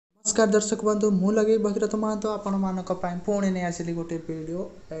नमस्कार दर्शक बंधु मु लगे भगीरथ महतो आपण मानक पुणी नहीं आसली गोटे वीडियो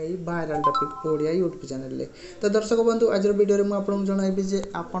यही viral topic Odia YouTube channel ले। तो दर्शक बंधु आज वीडियो रे मु आपन जणाइबी जे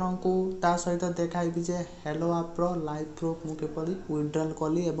आपन को ता सहित देखाइबी जे हेलो ऐप रो लाइव प्रूफ मु केपरी विथड्रॉल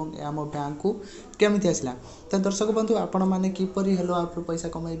कली एवं आम बैंक को केमिति आसला। तो दर्शक बंधु आपण माने किपरि हेलो ऐप रो पैसा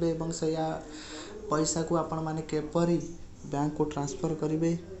कमाइबे एवं सया पैसा को आपण माने केपरि बैंक को ट्रांसफर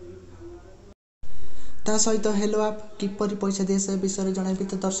करिवे ता सहित हेलो ऐप किपरि पैसा दिए से विषय जणाइबी।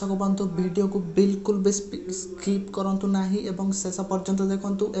 तो दर्शक बंधु वीडियो को बिल्कुल भी स्किप करंतु नाही एवं शेष पर्यंत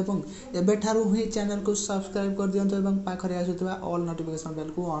देखंतु एवं एबे ठारू ही चैनल को सब्सक्राइब कर दियंतु एवं पाखरे आसुतबा ऑल नोटिफिकेशन बेल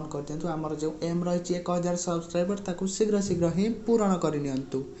को ऑन कर दियंतु। हमर जो एम रही 1000 सब्सक्राइबर ताकू शीघ्र ही पूर्ण कर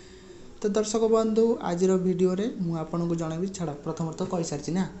नियंतु। तो दर्शक बंधु आज वीडियो रे मु आपन को जणाइबी छाड़ा प्रथम तो कहि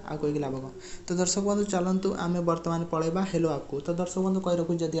सारछि ना आ कोइ लाभ को। तो दर्शक बंधु चलंतु आमे वर्तमान पळेबा हेलो ऐप को। तो दर्शक बंधु कहि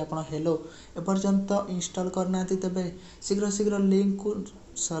रखु जदि आपन हेलो एपर्यंत इंस्टॉल करनाती तबे शीघ्र लिंक को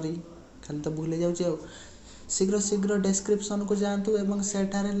सॉरी खाली तो भूले जाउछि आ शीघ्र डिस्क्रिप्शन को जानतु एवं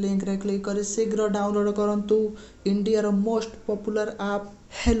सेठारे लिंक रे क्लिक करी शीघ्र डाउनलोड करंतु इंडिया रो most popular app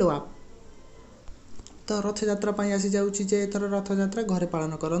hello app. तो रथ यात्रा पई आसी जाउछि जे एथर रथ यात्रा घरे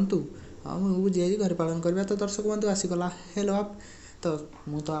पालन करंतु हाँ मुझे घर पालन करवा। तो दर्शक बंधु आसीगला हेलो ऐप। तो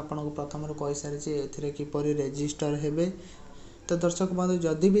मु तो आपन को प्रथम कहि सारी एथिरे किपरि रजिस्टर हेबे। तो दर्शक बंधु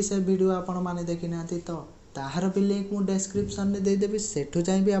जदि भी से वीडियो आपण माने देखि नांती तो ताहार भी लिंक मु डिस्क्रिप्शन में दे देबी सेठु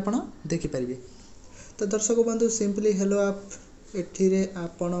जाई भी आपण देखि परिबे। तो दर्शक बंधु सिंपली हेलो ऐप एथिरे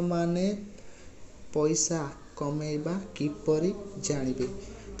आपण माने पैसा कमेइबा किपरि जानिबे।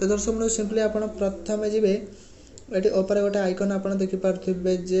 तो दर्शक बंधु सिंपली आपण प्रथम जिबे एटी ऊपर गोटे आइकन आपन देखि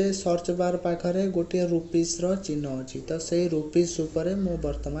पारथिबे जे सर्च बार पाखरे गोटे रुपीस रो चिन्ह अछि। तो सेही रुपीस ऊपर मु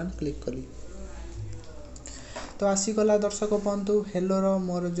वर्तमान क्लिक कली तो आसी गला दर्शक बंधु हेलो रो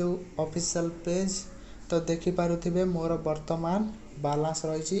मोर जो ऑफिशियल पेज। तो देखि पारुथिबे मोर वर्तमान बैलेंस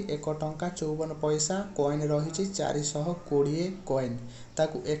रही 1 टंका 54 पैसा कॉइन रही 420 कॉइन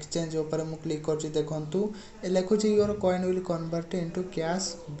ताकू एक्सचेंज ऊपर मु क्लिक करछि देखंतु ए लेखुछि your coin will convert into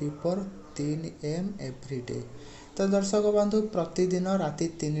cash before 3 AM every day. तो दर्शक बंधु प्रतिदिन राति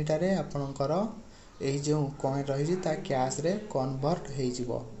 3 टारे आपणकर एही जो कॉइन रही कैश रे कन्वर्ट हो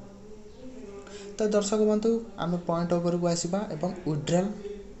जिवो। तो दर्शक बंधु आम पॉइंट ऊपर को आसीबा एवं विथड्रॉल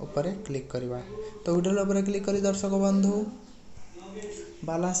ऊपर क्लिक करवा। तो विथड्रॉल ऊपर क्लिक करी दर्शक बंधु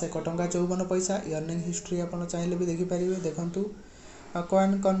बैलेंस 1 टंका 54 पैसा अर्निंग हिस्ट्री आपन चाहिले भी देखि परिबे देखंतु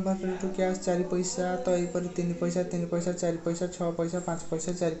कॉइन कन्वर्टेड टू कैश 4 पैसा। तो एही पर 3 पैसा 4 पैसा 6 पैसा 5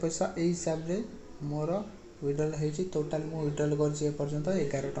 पैसा 4 पैसा एही हिसाब रे मोर विथड्रॉल हेची टोटल मु विथड्रॉल करछि ए पर्यंत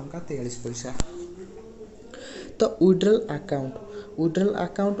 11 टंका 43 पैसा। तो विथड्रॉल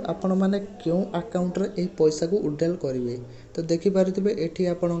अकाउंट आपण माने क्यों अकाउंट रे ए पैसा को विथड्रॉल करिवे। तो देखि पारिथिबे एठी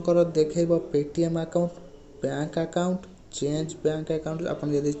आपणकर देखैबो Paytm account bank account change bank account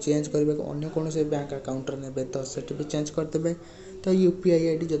अपन यदि चेंज करबे अन्य कोन से बैंक अकाउंट रे नेबे तो सेठी भी चेंज कर देबे। तो यूपीआई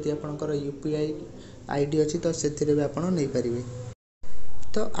आईडी जदि आपणकर यूपीआई आईडी अछि तो सेथिरे भी आपण नै परिबे।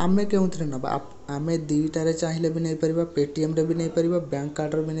 तो आमे केउथरे नबा आमे दीटारे चाहिले भी नहीं परिबा पेटीएम रे भी नहीं परिबा बैंक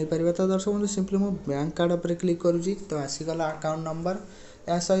कार्ड रे भी नहीं परिबा। तो दर्शक बंधु सिंपली मु बैंक कार्ड पर क्लिक करूची तो आसी गला अकाउंट नंबर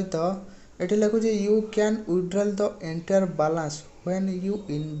या सहित एठी लिखु जे you can withdrawal the entire balance when you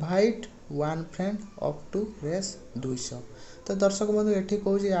invite one friend up to race 200। तो दर्शक बंधु एठी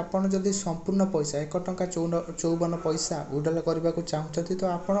कहू जे आपण जदि संपूर्ण पैसा 1 टंका 54 पैसा विथड्रॉल करबा को चाहउछथि तो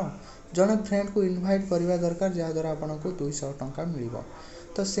आपण जने फ्रेंड को इनवाइट करबा दरकार जा द्वारा आपण को 200 टंका मिलिबो।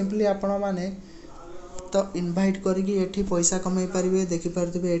 तो सिंपली आपण माने तो इनवाइट करिकी एठी पैसा कमाई परिबे देखि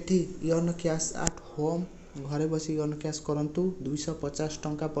पारथिबे एठी यन कैश एट होम घरे बसी यन कैश करंतु 250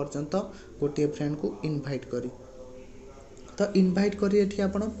 टंका पर्यंत गोटे फ्रेंड को इनवाइट करी। तो इनवाइट करी एठी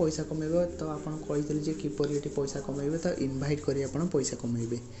आपण पैसा कमाइबे। तो आपण कहितली जे किपरि एठी पैसा कमाइबे तो इनवाइट करी आपण पैसा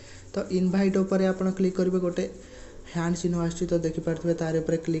कमाइबे। तो इनवाइट ऊपर आपण क्लिक करिवे गोटे हैंड चिन्ह आछि तो देखि पारथिबे तारे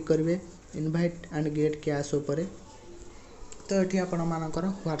ऊपर क्लिक करिवे इनवाइट एंड गेट कैश ऊपर। तो एठी आपण मानकर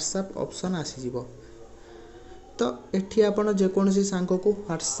व्हाट्सएप ऑप्शन आसी जिवो। तो एठी आपण जे कोनसी सांको को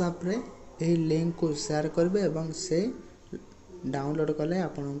व्हाट्सएप रे एही लिंक को शेयर करबे एवं से डाउनलोड कले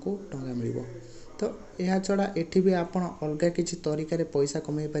आपण को टंगा मिलिबो। तो यह छड़ा एठी भी आपण अलगा किछि तरीका रे पैसा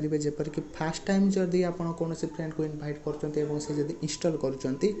कमाई परिबे जेपर कि फर्स्ट टाइम जदी आपण कोनसी फ्रेंड को इनवाइट करचंती एवं से जदी इंस्टॉल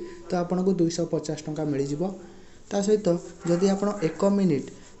करचंती तो आपण को 250 टंका मिलि जिवो। ता सहित जदी आपण 1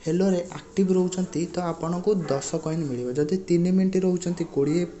 मिनिट हेलो रे एक्टिव रहउचंती तो आपण को 10 कॉइन मिलिबो। जदी 3 मिनिट रहउचंती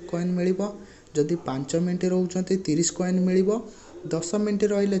 20 कॉइन मिलिबो। जदी 5 मिनिट रहउचंती 30 कॉइन मिलिबो। 10 मिनिट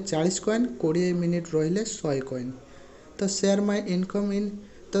रहिले 40 कॉइन 20 मिनिट रहिले 100 कॉइन। तो शेयर माय इनकम इन।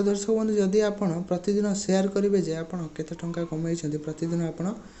 तो दर्शक बंधु जदी आपण प्रतिदिन शेयर करिवे जे आपण केते टंका कमाई छथि प्रतिदिन आपण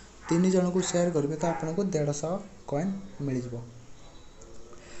 3 जन को शेयर करिवे तो आपण को 150 कॉइन मिलि जिवो।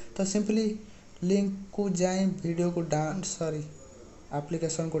 तो सिंपली लिंक को जाए वीडियो को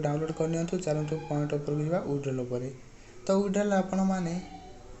एप्लिकेशन को डाउनलोड करनी चलतु पॉइंट ऊपर को जावा विड्रॉल पर। तो विड्रॉल आपण मैंने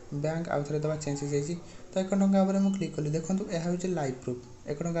बैंक आउ थे दवा चेंज हो जाए। तो 1 टंका पर मुझे क्लिक कली देखो यह हूँ लाइव प्रूफ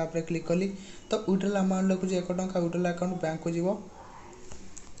 1 टंका पर क्लिक कली। तो विड्रॉल अमाउंट लिखुची 1 टंका विड्रॉल अकाउंट बैंक को जीव।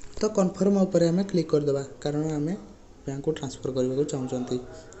 तो कन्फर्म उपर आम क्लिक करदे कारण आम बैंक को ट्रांसफर करने को चाहते।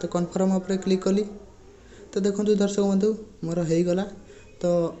 तो कन्फर्म उपर क्लिक कली। तो देखो दर्शक बंधु मोर हो गला।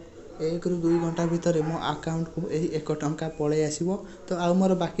 तो 1 ରୁ 2 घंटा भितर मो अकाउंट को यही 1 टंका पलि आसो। तो आउ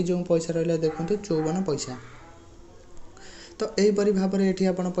मोर बाकी जो पैसा रहा देखो 54 पैसा। तो यहीपरी भाव में ये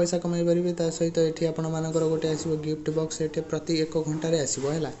आप पैसा कमाई पारे। ता सहित ये आपण मानकर गोटे आसो गिफ्ट बॉक्स ये प्रति 1 घंटे आसो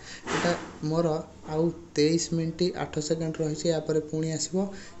है। यहाँ मोर आउ 23 मिनट 8 सेकेंड रही यापर पुणी आसो।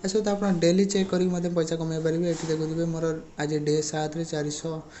 या सहित आप डेली चेक करके पैसा कमाई पारे। ये देखुए मोर आज डे 7 रे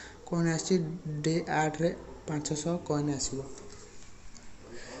 400 कॉइन आसी डे 8 रे 500 कॉइन आसो।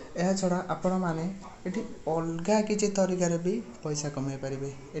 यह छड़ा आपण मैंने ये अलग किसी तरीके भी पैसा कमाई पारे।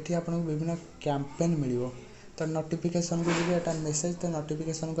 ये आपको विभिन्न कैंपेन मिल। तो नोटिफिकेशन को जी एटा मेसेज। तो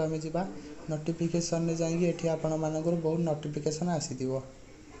नोटिफिकेशन को आम जा नोटिफिकेशन में जाइए आपण मानकर बहुत नोटिफिकेशन आसी।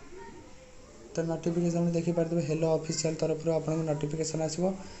 तो नोटिफिकेशन में देखिपारे हेलो ऑफिशियल तरफ आपको नोटिफिकेशन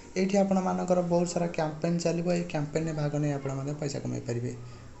आसो। ये आपण मानकर बहुत सारा कैंपेन चलो। ये कैंपेन में भाग नहीं आप पैसा कमाई पारे।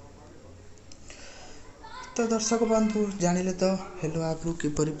 तो दर्शक बंधु जानिले तो हेलो आप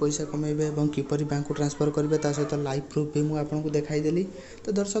किपरि पैसा कमेबे और किपरि बैंक को ट्रांसफर करेंगे सहित लाइव प्रूफ भी मुझे आपको देखाईदेली।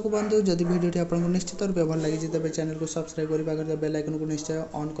 तो दर्शक बंधु जदि वीडियोटी आपको निश्चित रूप भल लगी तेज चैनल को सब्सक्राइब करने बेल आइकन को निश्चय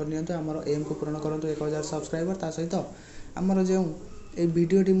ऑन करनी। आमर एम को पूरण करूँ 1000 सब्सक्राइबर। ता सहित आमर जो ये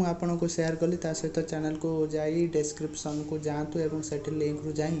वीडियोटी मुझे आपको शेयर कली सहित चैनल को जाई डिस्क्रिप्शन को जातु और से लिंक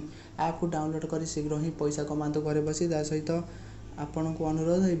रू जाई ऐप को डाउनलोड कर शीघ्र ही पैसा कमातु घरे बसी। ता सहित आपण को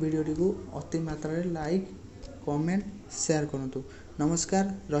अनुरोध ये वीडियोटी को अति मात्रा लाइक कमेंट शेयर करूँ।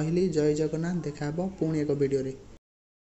 नमस्कार रही जय जगन्नाथ। देखा पुणी एक वीडियो रे।